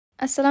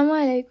Assalamu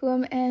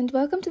alaikum and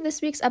welcome to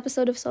this week's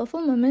episode of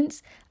Soulful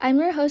Moments. I'm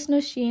your host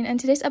Nosheen, and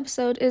today's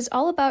episode is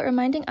all about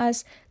reminding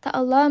us that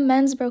Allah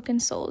mends broken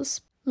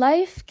souls.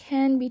 Life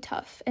can be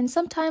tough, and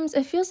sometimes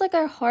it feels like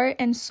our heart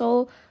and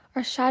soul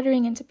are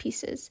shattering into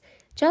pieces.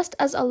 Just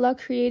as Allah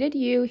created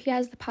you, He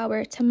has the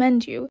power to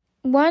mend you.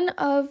 One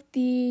of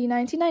the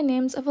 99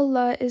 names of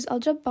Allah is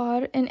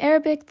Al-Jabbar. In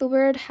Arabic, the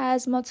word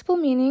has multiple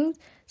meanings,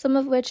 some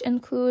of which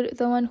include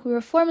the one who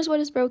reforms what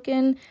is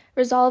broken,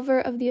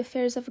 resolver of the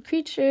affairs of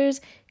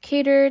creatures,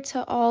 cater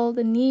to all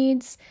the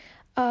needs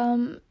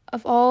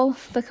of all,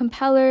 the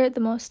compeller, the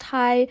most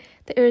high,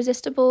 the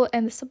irresistible,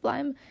 and the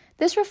sublime.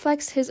 This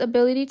reflects His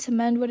ability to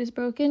mend what is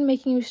broken,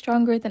 making you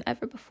stronger than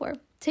ever before.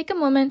 Take a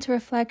moment to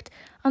reflect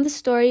on the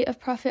story of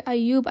Prophet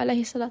Ayub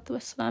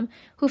ﷺ,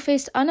 who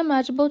faced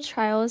unimaginable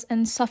trials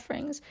and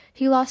sufferings.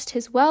 He lost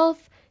his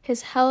wealth,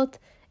 his health,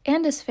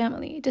 and his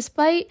family.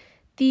 Despite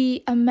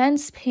the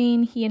immense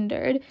pain he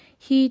endured,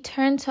 he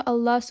turned to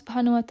Allah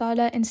subhanahu wa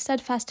ta'ala in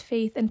steadfast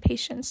faith and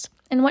patience.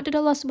 And what did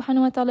Allah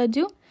subhanahu wa ta'ala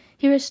do?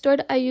 He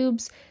restored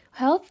Ayub's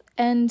health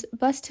and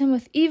blessed him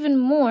with even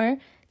more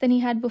than he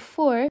had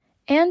before,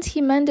 and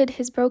He mended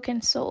his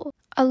broken soul.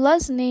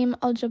 Allah's name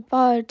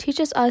Al-Jabbar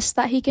teaches us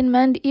that He can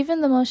mend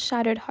even the most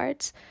shattered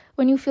hearts.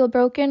 When you feel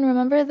broken,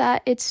 remember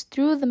that it's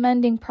through the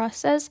mending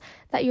process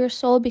that your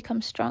soul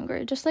becomes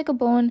stronger. Just like a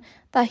bone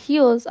that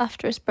heals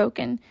after it's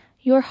broken,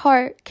 your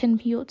heart can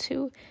heal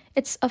too.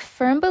 It's a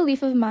firm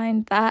belief of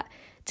mine that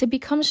to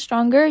become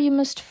stronger, you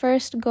must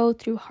first go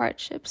through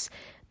hardships,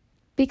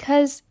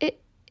 because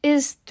it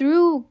is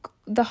through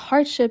the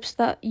hardships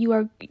that you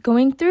are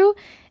going through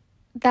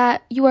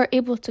that you are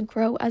able to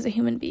grow as a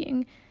human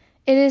being.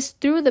 It is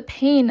through the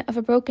pain of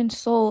a broken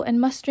soul and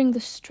mustering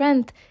the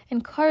strength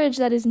and courage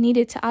that is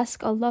needed to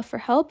ask Allah for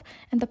help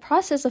and the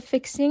process of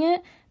fixing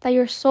it that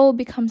your soul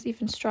becomes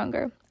even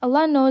stronger.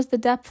 Allah knows the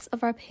depths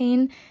of our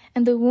pain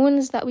and the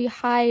wounds that we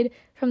hide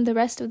from the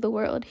rest of the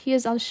world. He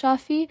is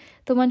Al-Shafi,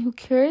 the one who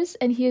cures,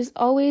 and He is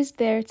always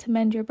there to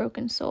mend your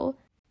broken soul.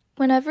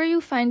 Whenever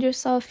you find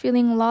yourself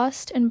feeling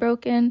lost and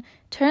broken,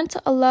 turn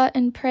to Allah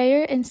in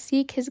prayer and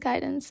seek His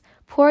guidance.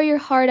 Pour your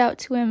heart out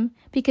to Him,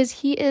 because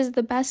He is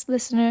the best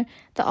listener,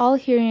 the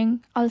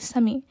all-hearing,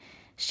 Al-Sami.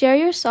 Share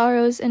your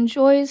sorrows and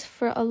joys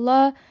for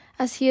Allah,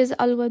 as He is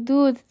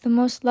Al-Wadud, the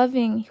most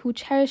loving, who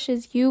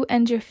cherishes you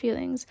and your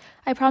feelings.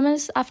 I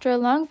promise, after a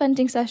long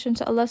venting session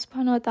to Allah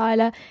subhanahu wa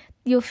ta'ala,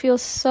 you'll feel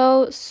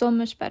so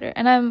much better.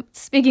 And I'm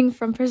speaking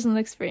from personal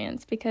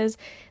experience, because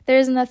there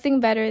is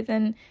nothing better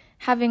than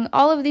having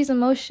all of these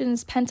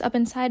emotions pent up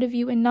inside of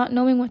you and not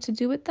knowing what to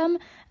do with them,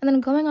 and then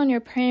going on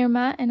your prayer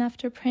mat and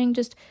after praying,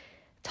 just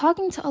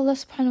talking to Allah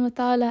subhanahu wa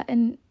ta'ala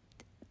and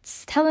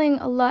telling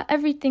Allah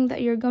everything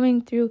that you're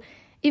going through,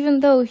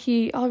 even though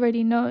He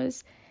already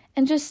knows.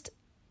 And just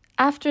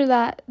after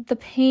that, the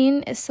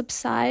pain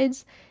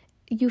subsides,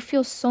 you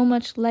feel so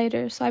much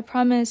lighter. So I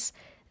promise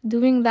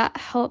doing that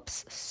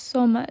helps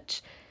so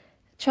much.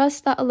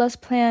 Trust that Allah's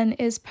plan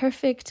is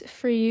perfect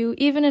for you,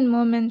 even in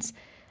moments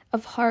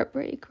of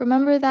heartbreak.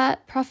 Remember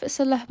that Prophet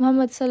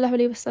Muhammad sallallahu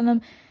alaihi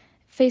wasallam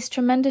faced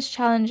tremendous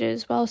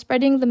challenges while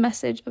spreading the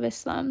message of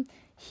Islam.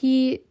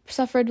 He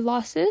suffered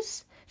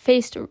losses,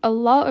 faced a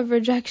lot of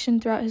rejection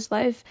throughout his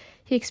life.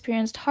 He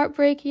experienced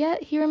heartbreak,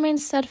 yet he remained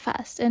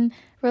steadfast and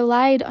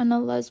relied on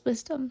Allah's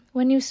wisdom.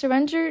 When you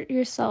surrender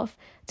yourself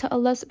to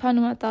Allah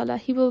subhanahu wa ta'ala,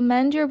 He will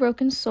mend your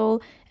broken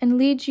soul and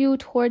lead you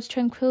towards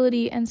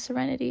tranquility and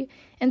serenity.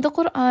 In the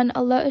Quran,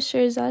 Allah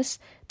assures us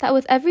that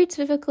with every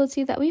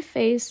difficulty that we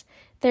face,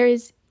 there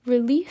is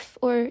relief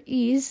or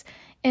ease.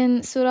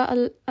 In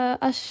Surah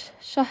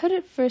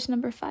Al-Shahr, verse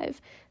number 5.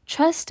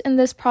 Trust in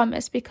this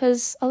promise,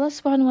 because Allah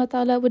subhanahu wa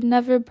ta'ala would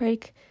never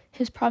break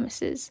His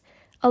promises.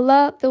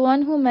 Allah, the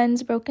one who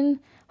mends broken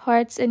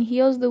hearts and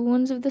heals the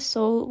wounds of the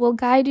soul, will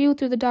guide you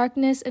through the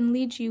darkness and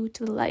lead you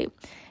to the light.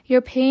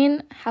 Your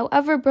pain,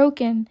 however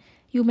broken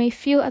you may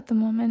feel at the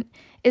moment,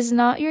 is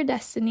not your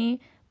destiny,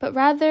 but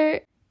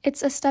rather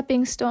it's a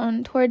stepping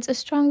stone towards a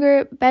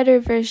stronger, better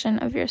version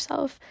of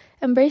yourself.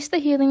 Embrace the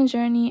healing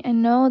journey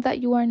and know that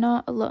you are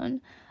not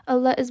alone.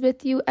 Allah is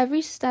with you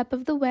every step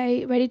of the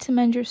way, ready to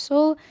mend your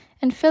soul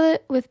and fill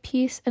it with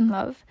peace and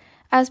love.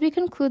 As we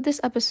conclude this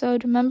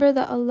episode, remember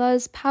that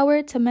Allah's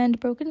power to mend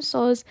broken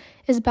souls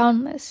is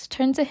boundless.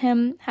 Turn to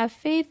Him, have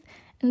faith,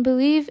 and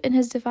believe in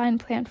His divine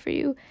plan for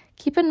you.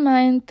 Keep in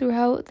mind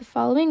throughout the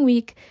following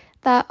week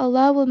that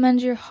Allah will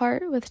mend your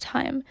heart with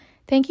time.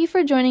 Thank you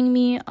for joining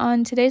me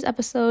on today's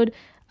episode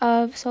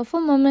of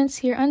Soulful Moments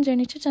here on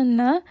Journey to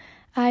Jannah.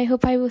 I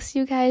hope I will see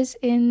you guys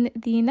in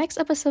the next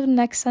episode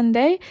next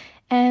Sunday.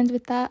 And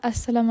with that,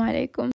 Assalamu alaikum.